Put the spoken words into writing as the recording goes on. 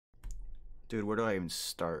Dude, where do I even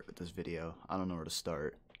start with this video? I don't know where to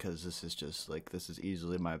start because this is just like this is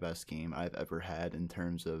easily my best game I've ever had in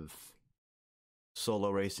terms of solo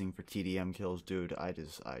racing for TDM kills, dude.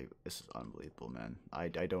 This is unbelievable, man. I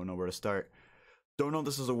don't know where to start. Don't know if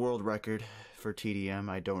this is a world record for TDM.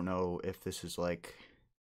 I don't know if this is like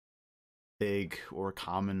big or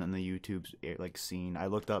common on the YouTube like scene. I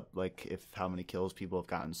looked up like if how many kills people have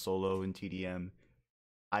gotten solo in TDM.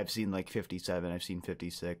 I've seen like 57, I've seen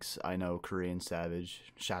 56. I know Korean Savage.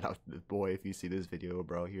 Shout out to the boy if you see this video,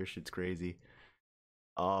 bro. Your shit's crazy.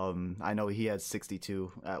 I know he had 62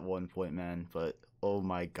 at one point, man, but oh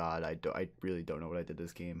my god, I really don't know what I did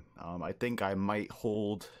this game. I think I might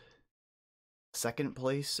hold second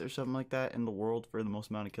place or something like that in the world for the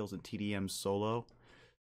most amount of kills in TDM solo.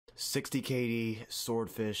 60 KD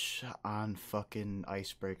swordfish on fucking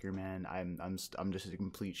Icebreaker, man. I'm just in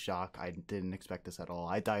complete shock. I didn't expect this at all.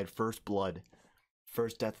 I died first blood.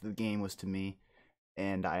 First death of the game was to me,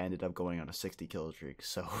 and I ended up going on a 60 kill streak.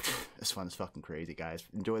 So this one's fucking crazy, guys.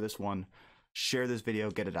 Enjoy this one. Share this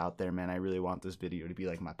video, get it out there, man. I really want this video to be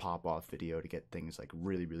like my pop-off video to get things like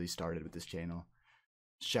really started with this channel.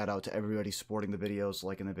 Shout out to everybody supporting the videos,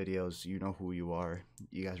 liking the videos. You know who you are.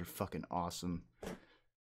 You guys are fucking awesome.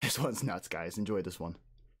 This one's nuts, guys. Enjoy this one.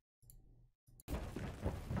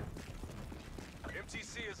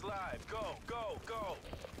 MTC is live. Go, go, go.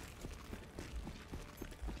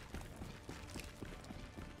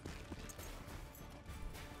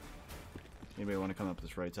 Anybody want to come up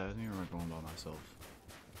this right side of me, or am I going by myself?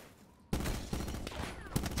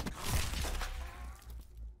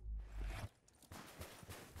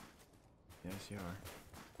 Yes, you are.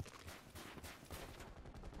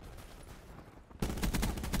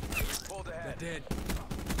 They're dead.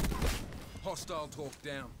 Hostile talk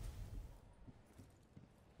down.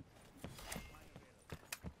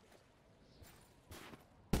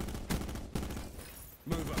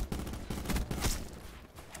 Move up.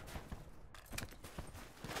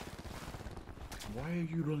 Why are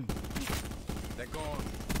you running? They're gone.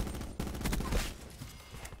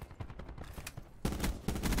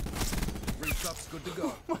 Refup's good to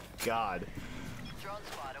go. Oh my god. Drone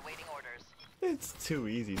squad awaiting orders. It's too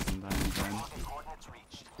easy sometimes, man.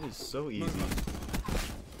 It is so easy.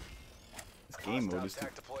 This game mode is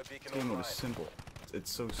simple.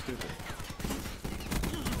 It's so stupid.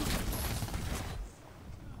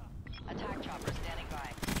 Attack chopper standing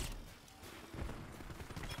by.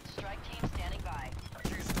 Strike team standing by.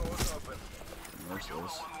 Doors open.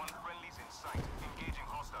 Merciless.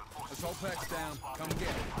 Assault pack's down. Come get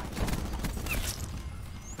it.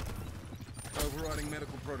 Overriding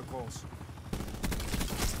medical protocols.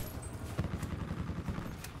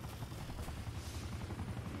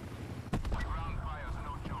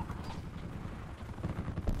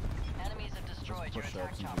 Enemies have destroyed your Push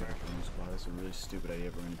attack ups and chopper. That's a really stupid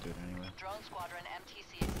idea, but we're gonna do it anyway. Drone squadron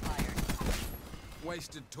MTC expired.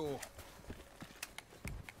 Wasted talk.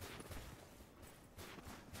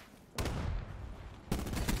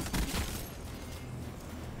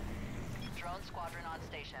 Drone squadron on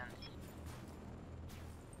station.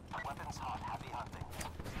 Weapons hot, heavy hunting.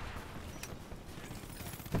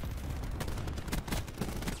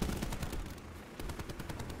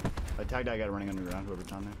 I tagged that guy running underground,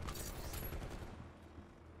 whoever's on there.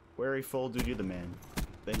 Wary full, dude, you're the man.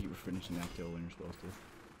 Thank you for finishing that kill when you're supposed to.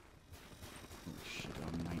 Holy shit,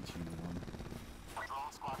 I'm 19-1.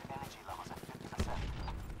 Drone squad energy levels at 50%.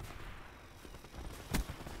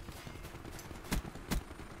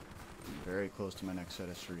 I'm very close to my next set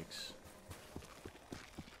of streaks.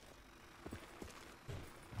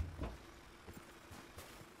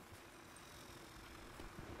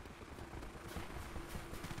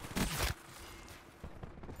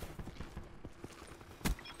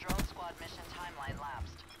 Drone squad mission timeline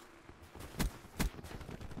lapsed.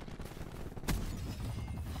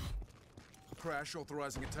 Crash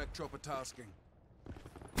authorizing attack chopper tasking.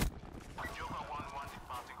 Joker 1-1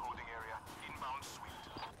 departing holding area. Inbound suite.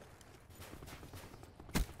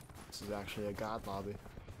 This is actually a god lobby.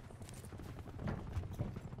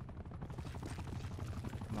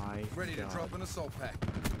 My Ready to god. drop an assault pack.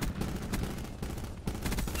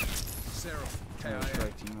 Sarah, Another KIA.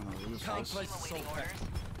 strike team on the roof. Can't Nice. place Awaiting assault pack. orders.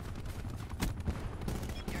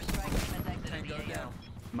 Your strike team has exited Tango the AO. down.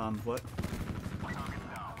 Mom, what?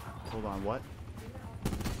 Hold on, what?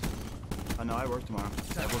 Oh no, I work tomorrow.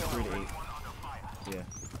 I work 3 to 8. Yeah.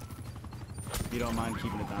 If you don't mind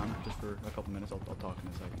keeping it down just for a couple minutes, I'll talk in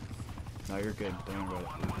a second. No, you're good. Don't worry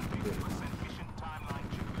about it. You're good.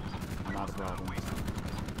 Not a problem.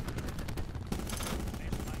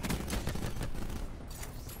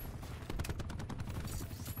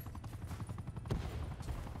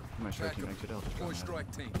 My strike Attack team 'em. exit out. Boy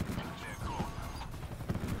strike team.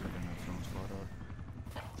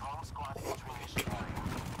 Drone squad entering mission area.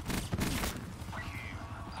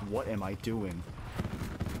 What am I doing?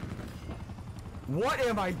 What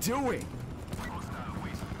am I doing?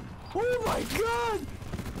 Oh my god!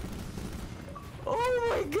 Oh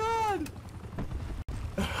my god!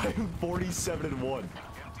 I'm 47-1.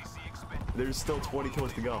 There's still 20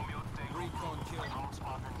 kills to go. Recon kill. Drone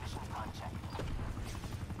squadron mission unchecked.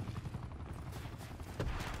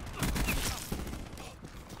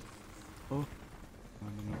 Oh. No,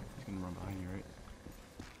 he's gonna run behind you, right?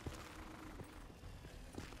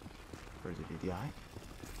 Where is it, DDI?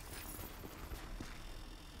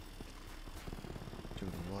 Dude,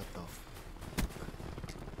 what the f...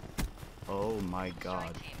 Oh my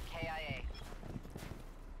god. Strike team KIA.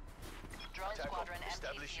 Drone squadron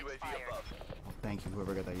MTC expired. Oh, thank you,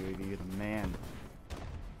 whoever got that UAV. You're the man.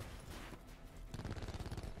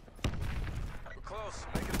 We're close.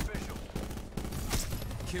 Make it official.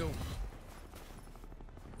 Kill.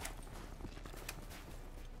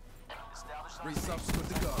 Establish Three subs good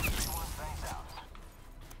to go. things out.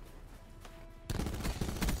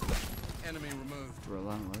 Enemy removed.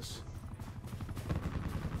 Relentless.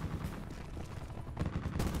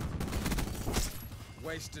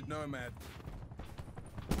 Wasted nomad.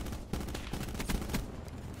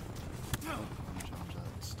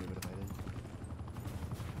 That's stupid if I did.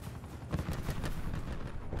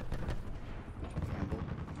 Gamble.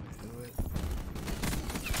 I'm gonna do it.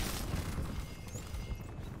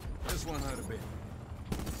 This one hurt a bit.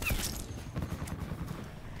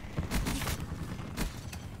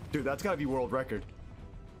 Dude, that's gotta be world record.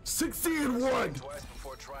 60-1! Twice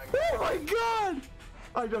before trying. Oh my god!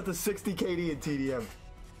 I got the 60 KD in TDM.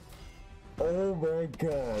 Oh my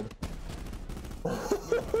god.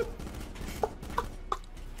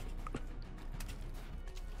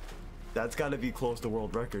 That's gotta be close to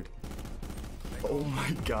world record. Oh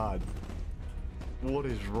my god. What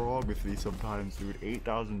is wrong with me sometimes, dude?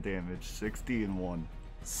 8,000 damage, 60-1.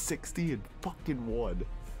 60 and fucking 1.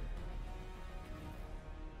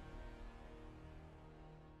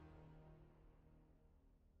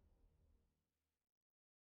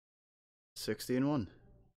 $60-1.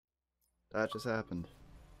 That just happened.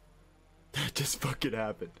 That just fucking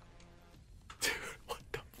happened. Dude, what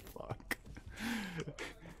the fuck?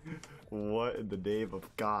 What in the name of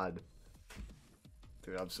God?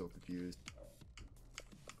 Dude, I'm so confused.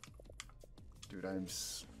 Dude,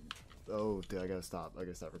 oh, dude, I gotta stop. I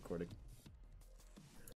gotta stop recording.